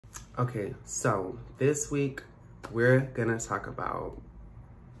Okay, so this week we're gonna talk about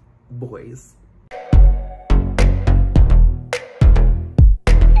boys. The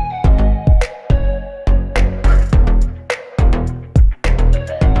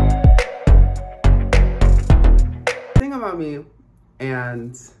thing about me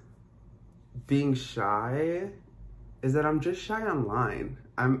and being shy is that I'm just shy online.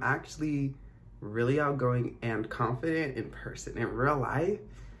 I'm actually really outgoing and confident in person. In real life,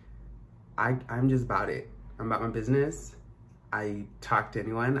 I'm just about it. I'm about my business. I talk to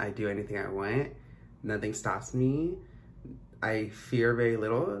anyone. I do anything I want. Nothing stops me. I fear very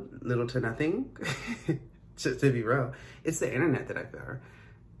little to nothing. Just to be real. It's the internet that I fear.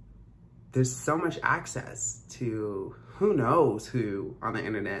 There's so much access to who knows who on the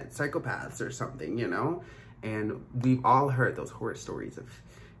internet, psychopaths or something, you know? And we've all heard those horror stories of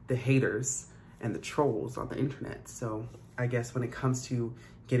the haters and the trolls on the internet. So I guess when it comes to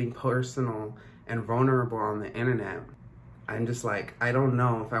getting personal and vulnerable on the internet, I'm just like, I don't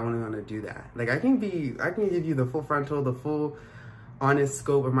know if I want to do that. Like I can give you the full frontal, the full honest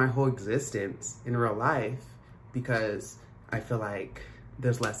scope of my whole existence in real life because I feel like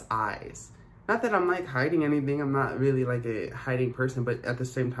there's less eyes. Not that I'm like hiding anything. I'm not really like a hiding person, but at the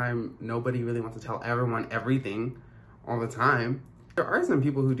same time, nobody really wants to tell everyone everything all the time. There are some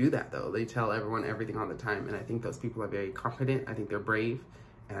people who do that though. They tell everyone everything all the time. And I think those people are very confident. I think they're brave.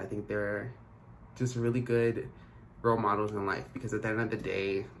 And I think they're just really good role models in life because at the end of the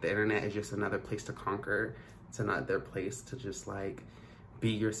day, the internet is just another place to conquer. It's another place to just like be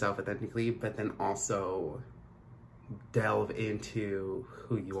yourself authentically, but then also delve into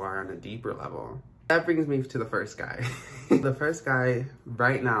who you are on a deeper level. That brings me to the first guy. The first guy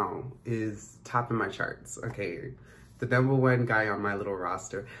right now is topping my charts, okay? The #1 guy on my little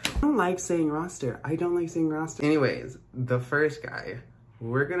roster. I don't like saying roster. I don't like saying roster. Anyways, the first guy,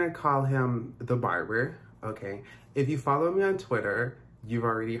 we're gonna call him the barber, okay? If you follow me on Twitter, you've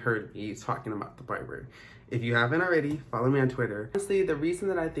already heard me talking about the barber. If you haven't already, follow me on Twitter. Honestly, the reason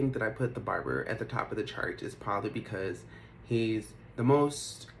that I think that I put the barber at the top of the chart is probably because he's the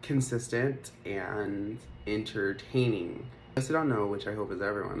most consistent and entertaining. If you don't know, which I hope is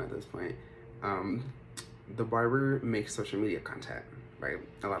everyone at this point, the barber makes social media content, right?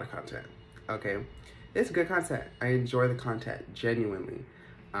 A lot of content, okay? It's good content. I enjoy the content, genuinely.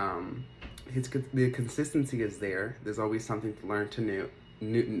 The consistency is there. There's always something to learn to new.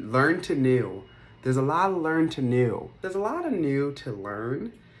 There's a lot of learn to new. There's a lot of new to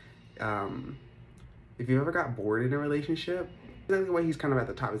learn. If you ever got bored in a relationship, that's why he's kind of at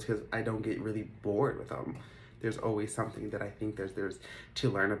the top is because I don't get really bored with him. There's always something that I think there's to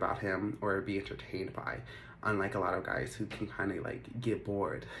learn about him or be entertained by. Unlike a lot of guys who can kind of like get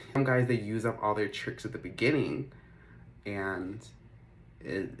bored. Some guys, they use up all their tricks at the beginning and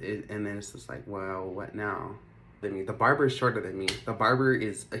then it's just like, well, what now? I mean, the barber is shorter than me. The barber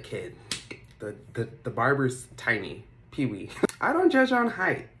is a kid. The barber's tiny, pee-wee. I don't judge on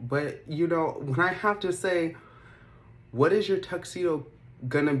height, but you know, when I have to say, what is your tuxedo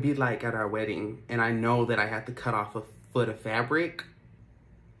gonna be like at our wedding? And I know that I have to cut off a foot of fabric.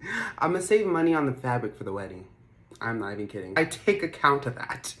 I'm gonna save money on the fabric for the wedding. I'm not even kidding. I take account of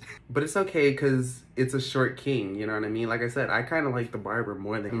that. But it's okay because it's a short king, you know what I mean? Like I said, I kind of like the barber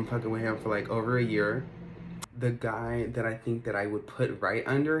more than I'm fucking with him for like over a year. The guy that I think that I would put right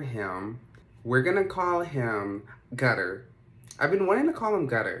under him, we're gonna call him Gutter. I've been wanting to call him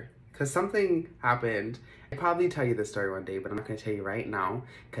Gutter because something happened. I'll probably tell you this story one day, but I'm not gonna tell you right now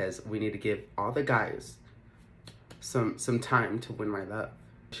because we need to give all the guys some time to win my love.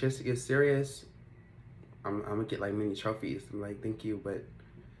 Just to get serious, I'm gonna get like mini trophies. I'm like, thank you, but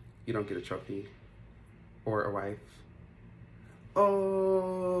you don't get a trophy or a wife.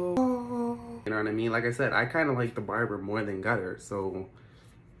 Oh, you know what I mean? Like I said, I kind of like the barber more than Gutter, so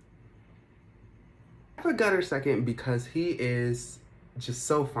I put Gutter second because he is just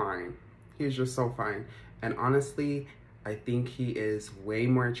so fine. He's just so fine, and honestly, I think he is way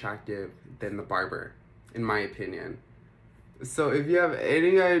more attractive than the barber, in my opinion. So if you have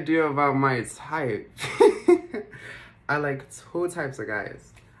any idea about my type, I like two types of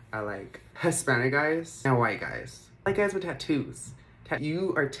guys. I like Hispanic guys and white guys. I like guys with tattoos.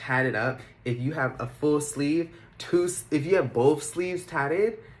 You are tatted up. If you have a full sleeve, if you have both sleeves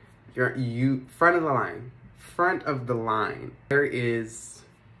tatted, you front of the line. Front of the line. There is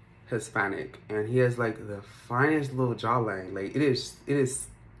Hispanic, and he has like the finest little jawline. Like it is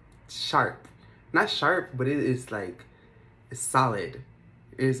sharp. Not sharp, but it is like, it's solid.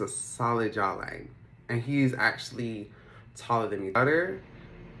 It is a solid jawline. And he's actually taller than me. Gutter,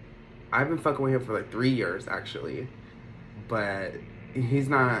 I've been fucking with him for like 3 years actually. But he's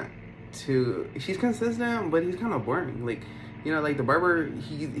not she's consistent, but he's kind of boring. Like, you know, like the barber,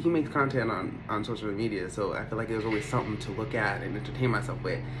 he makes content on social media, so I feel like there's always something to look at and entertain myself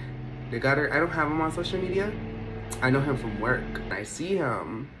with. The gutter, I don't have him on social media. I know him from work. When I see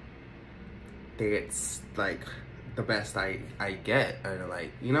him, it's like the best I get. Or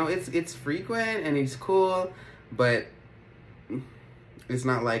like, you know, it's frequent and he's cool, but it's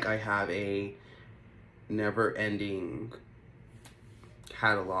not like I have a never-ending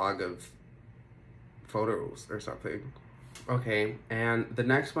catalog of photos or something. Okay, and the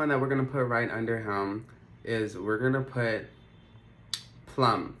next one that we're gonna put right under him is we're gonna put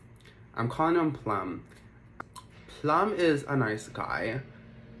Plum. I'm calling him Plum. Plum is a nice guy,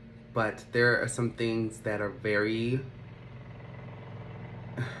 but there are some things that are very,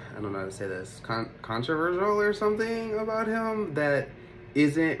 I don't know how to say this, controversial or something about him that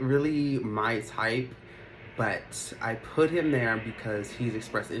isn't really my type, but I put him there because he's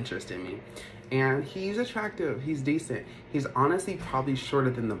expressed interest in me. And he's attractive, he's decent. He's honestly probably shorter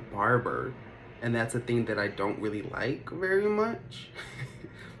than the barber, and that's a thing that I don't really like very much.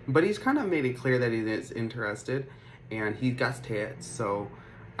 But he's kind of made it clear that he is interested, and he got tats, so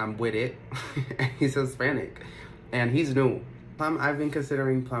I'm with it. He's Hispanic, and he's new. Plum, I've been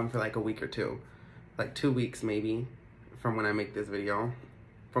considering Plum for like a week or two. Like 2 weeks maybe, from when I make this video.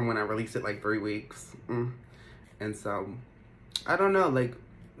 From when I release it, like 3 weeks. And so, I don't know, like,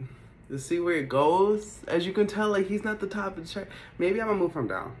 let's see where it goes. As you can tell, like, he's not the top of the chart. Maybe I'm gonna move him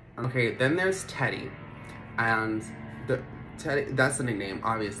down. Okay, then there's Teddy. And Teddy, that's the nickname,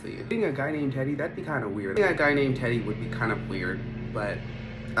 obviously. Being a guy named Teddy, that'd be kind of weird. Being a guy named Teddy would be kind of weird, but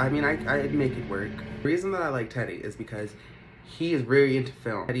I mean, I'd make it work. The reason that I like Teddy is because he is very into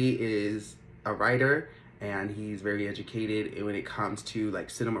film. Teddy is a writer, and he's very educated when it comes to like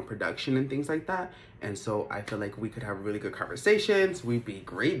cinema production and things like that. And so I feel like we could have really good conversations. We'd be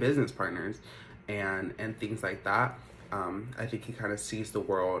great business partners and things like that. I think he kind of sees the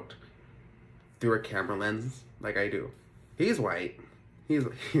world through a camera lens like I do. He's white. He's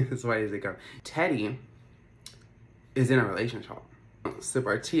as white as they come. Teddy is in a relationship. Sip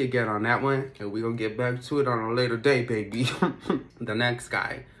our tea again on that one, and we're gonna get back to it on a later day, baby. The next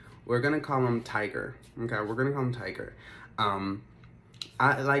guy, we're gonna call him Tiger. Okay, we're gonna call him Tiger.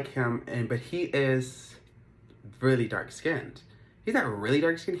 I like him, but he is really dark skinned. He's not really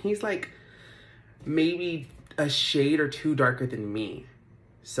dark skinned. He's like maybe a shade or two darker than me.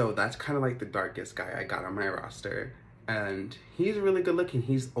 So that's kind of like the darkest guy I got on my roster. And he's really good looking.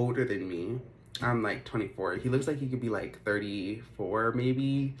 He's older than me. I'm like 24. He looks like he could be like 34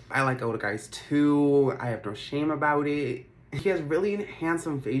 maybe. I like older guys too. I have no shame about it. He has really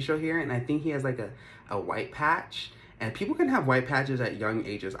handsome facial hair, and I think he has like a white patch. And people can have white patches at young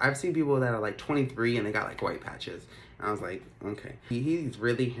ages. I've seen people that are like 23 and they got like white patches. And I was like, okay. He's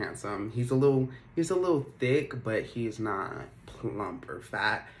really handsome. He's a little thick, but he's not plump or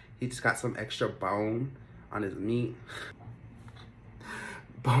fat. He just got some extra bone on his meat.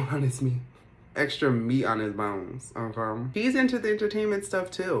 Bone on his meat. Extra meat on his bones. He's into the entertainment stuff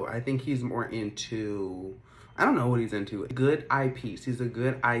too. I think he's more into, I don't know what he's into. Good eyepiece. He's a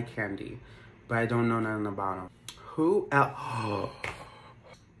good eye candy, but I don't know nothing about him. Who else? Oh.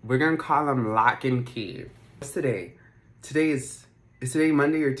 We're gonna call him Lock and Key. What's today? Is today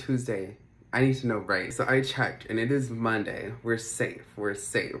Monday or Tuesday? I need to know, right? So I checked, and it is Monday. We're safe. We're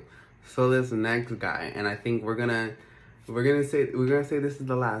safe. So this next guy, and I think we're gonna say this is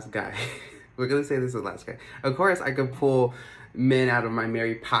the last guy. We're gonna say this is the last guy. Of course, I could pull men out of my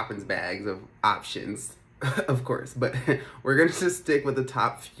Mary Poppins bags of options, of course. But we're gonna just stick with the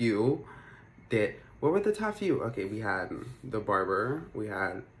top few. What were the top few? Okay, we had the barber, we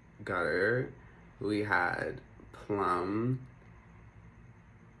had Gutter, we had Plum,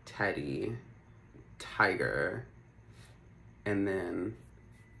 Teddy, Tiger, and then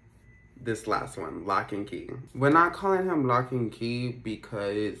this last one, Lock and Key. We're not calling him Lock and Key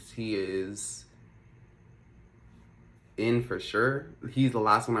because he is in for sure. He's the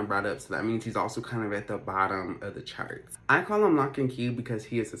last one I brought up, so that means he's also kind of at the bottom of the charts. I call him Lock and Key because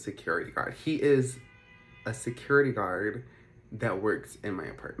he is a security guard. He is a security guard that works in my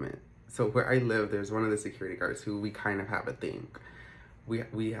apartment. So where I live, there's one of the security guards who we kind of have a thing. We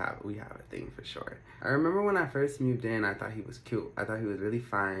have a thing for sure. I remember when I first moved in, I thought he was cute. I thought he was really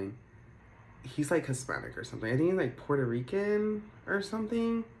fine. He's like Hispanic or something. I think he's like Puerto Rican or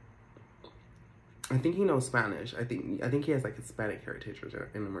something. I think he knows Spanish. I think he has like Hispanic heritage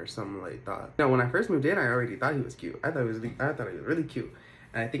in him or something like that. No, when I first moved in, I already thought he was cute. I thought he was really cute.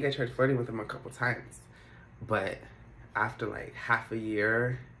 And I think I tried flirting with him a couple times. But after like half a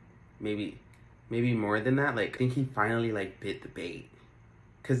year, maybe more than that, like I think he finally like bit the bait.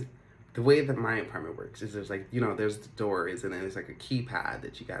 Cause the way that my apartment works is there's like, you know, there's the doors and then there's like a keypad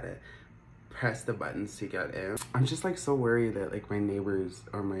that you gotta press the buttons to get in. I'm just like so worried that like my neighbors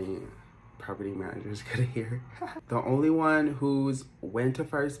or my property managers gonna hear. The only one who's went to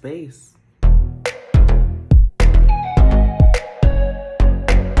first base